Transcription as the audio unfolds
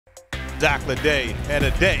Zach LeDay had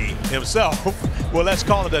a day himself. Well, let's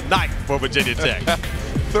call it a night for Virginia Tech.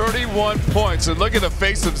 31 points, and look at the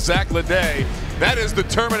face of Zach LeDay. That is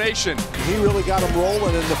determination. He really got him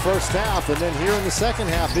rolling in the first half, and then here in the second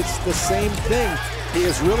half, it's the same thing. He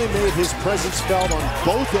has really made his presence felt on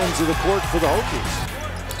both ends of the court for the Hokies.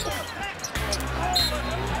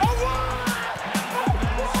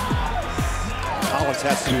 Collins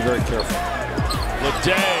has to be very careful.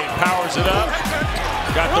 LeDay powers it up,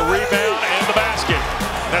 got the rebound and the basket.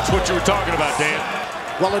 That's what you were talking about, Dan.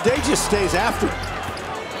 Well, LeDay just stays after it.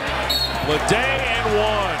 LeDay and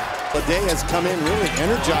one. LeDay has come in, really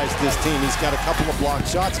energized this team. He's got a couple of blocked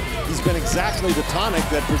shots. He's been exactly the tonic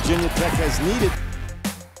that Virginia Tech has needed.